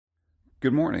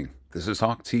Good morning. This is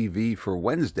Hawk TV for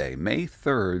Wednesday, May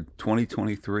 3rd,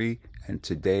 2023, and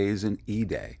today is an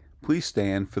E-Day. Please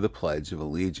stand for the Pledge of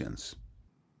Allegiance.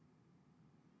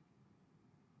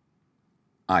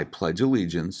 I pledge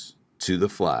allegiance to the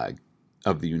flag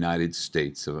of the United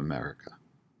States of America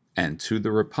and to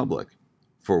the republic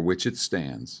for which it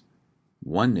stands,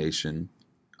 one nation,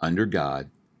 under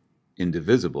God,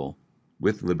 indivisible,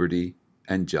 with liberty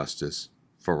and justice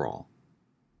for all.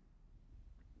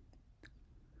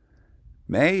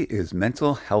 May is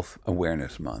Mental Health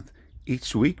Awareness Month.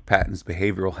 Each week, Patton's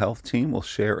behavioral health team will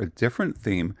share a different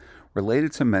theme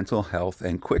related to mental health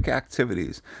and quick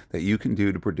activities that you can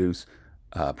do to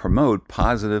promote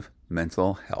positive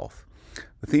mental health.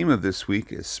 The theme of this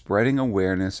week is spreading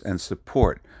awareness and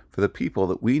support for the people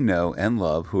that we know and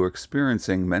love who are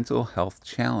experiencing mental health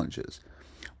challenges.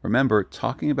 Remember,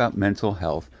 talking about mental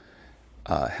health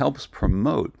helps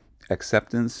promote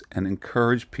acceptance and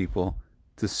encourage people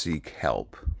to seek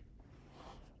help.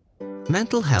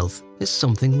 Mental health is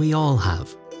something we all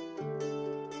have.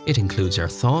 It includes our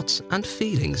thoughts and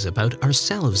feelings about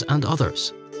ourselves and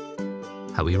others,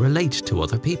 how we relate to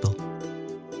other people,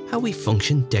 how we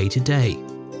function day to day,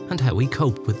 and how we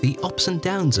cope with the ups and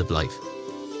downs of life.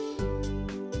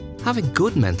 Having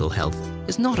good mental health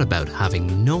is not about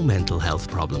having no mental health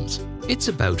problems. It's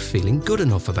about feeling good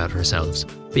enough about ourselves,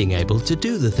 being able to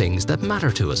do the things that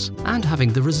matter to us, and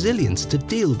having the resilience to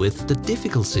deal with the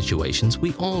difficult situations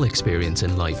we all experience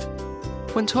in life.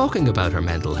 When talking about our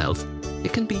mental health,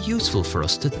 it can be useful for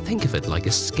us to think of it like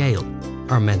a scale.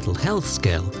 Our mental health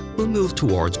scale will move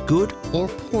towards good or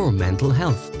poor mental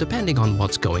health depending on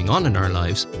what's going on in our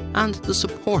lives and the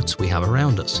supports we have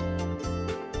around us.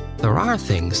 There are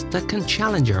things that can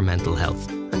challenge our mental health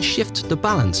and shift the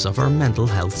balance of our mental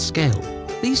health scale.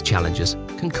 These challenges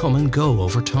can come and go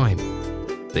over time.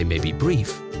 They may be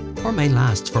brief or may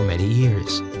last for many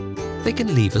years. They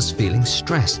can leave us feeling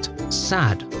stressed,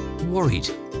 sad, worried,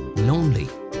 lonely,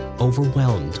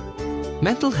 overwhelmed.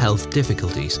 Mental health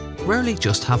difficulties rarely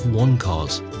just have one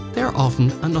cause. They are often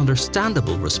an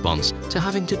understandable response to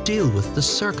having to deal with the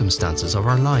circumstances of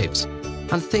our lives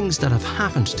and things that have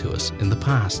happened to us in the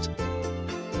past.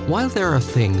 While there are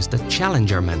things that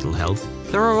challenge our mental health,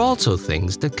 there are also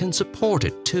things that can support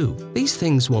it too. These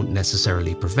things won't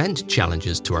necessarily prevent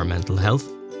challenges to our mental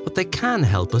health, but they can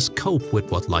help us cope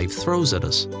with what life throws at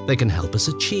us. They can help us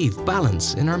achieve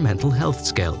balance in our mental health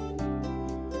scale.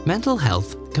 Mental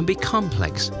health can be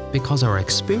complex because our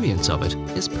experience of it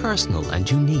is personal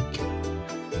and unique.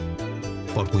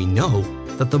 But we know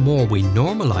that the more we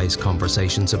normalize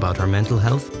conversations about our mental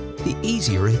health, the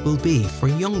easier it will be for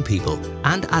young people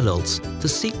and adults to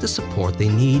seek the support they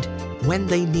need when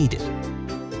they need it.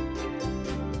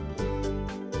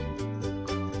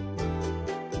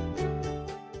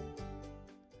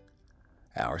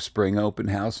 Our spring open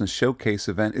house and showcase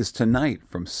event is tonight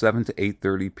from 7 to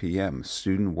 8:30 p.m.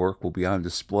 Student work will be on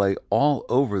display all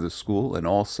over the school in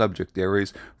all subject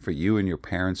areas for you and your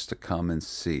parents to come and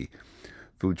see.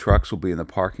 Food trucks will be in the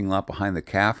parking lot behind the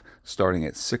CAF starting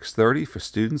at 6:30 for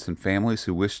students and families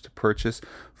who wish to purchase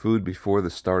food before the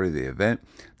start of the event.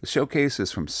 The showcase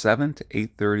is from 7 to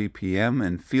 8:30 p.m.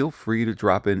 and feel free to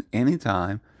drop in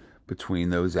anytime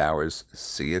between those hours.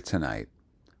 See you tonight.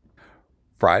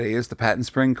 Friday is the Patton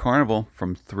Spring Carnival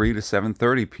from 3 to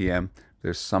 7:30 p.m.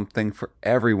 There's something for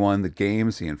everyone. The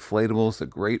games, the inflatables, the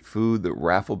great food, the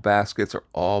raffle baskets are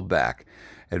all back.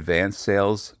 Advanced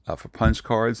sales for punch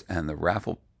cards and the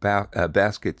raffle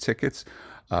basket tickets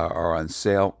are on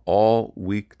sale all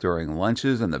week during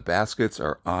lunches, and the baskets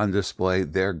are on display.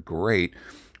 They're great.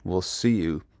 We'll see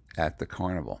you at the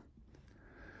carnival.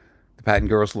 The Patton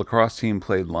girls lacrosse team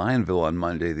played Lionville on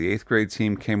Monday. The 8th grade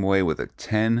team came away with a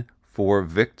 10-4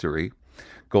 victory.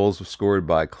 Goals were scored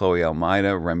by Chloe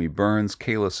Almeida, Remy Burns,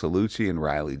 Kayla Salucci, and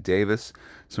Riley Davis.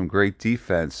 Some great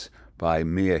defense by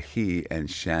Mia He and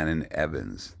Shannon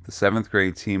Evans. The 7th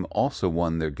grade team also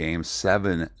won their game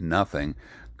 7-0.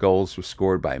 Goals were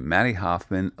scored by Maddie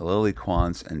Hoffman, Lily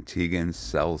Quantz, and Tegan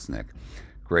Selznick.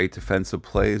 Great defensive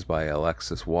plays by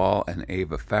Alexis Wall and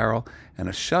Ava Farrell, and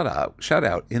a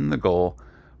shutout in the goal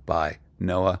by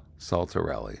Noah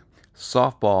Saltarelli.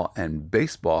 Softball and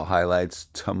baseball highlights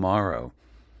tomorrow.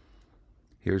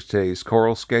 Here's today's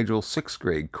choral schedule: 6th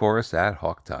grade chorus at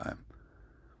Hawk Time.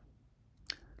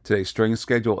 Today's string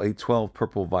schedule: 8:12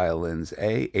 purple violins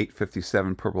A,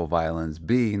 8:57 purple violins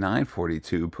B,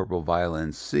 9:42 purple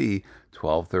violins C,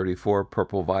 12:34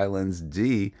 purple violins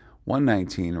D,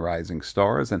 119 rising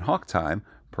stars, and Hawk Time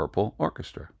purple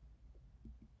orchestra.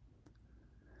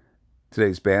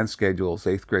 Today's band schedule is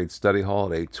 8th grade study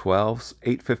hall at 8:12,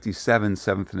 8:57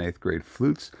 7th and 8th grade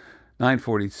flutes,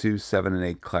 942 7 and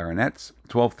 8 clarinets,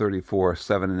 1234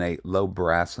 7 and 8 low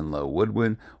brass and low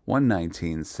woodwind,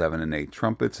 119 7 and 8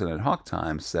 trumpets, and at Hawk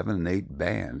Time 7 and 8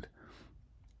 band.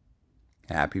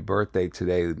 Happy birthday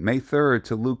today, May 3rd,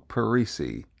 to Luke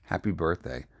Parisi. Happy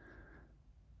birthday.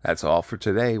 That's all for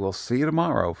today. We'll see you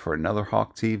tomorrow for another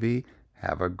Hawk TV.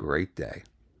 Have a great day.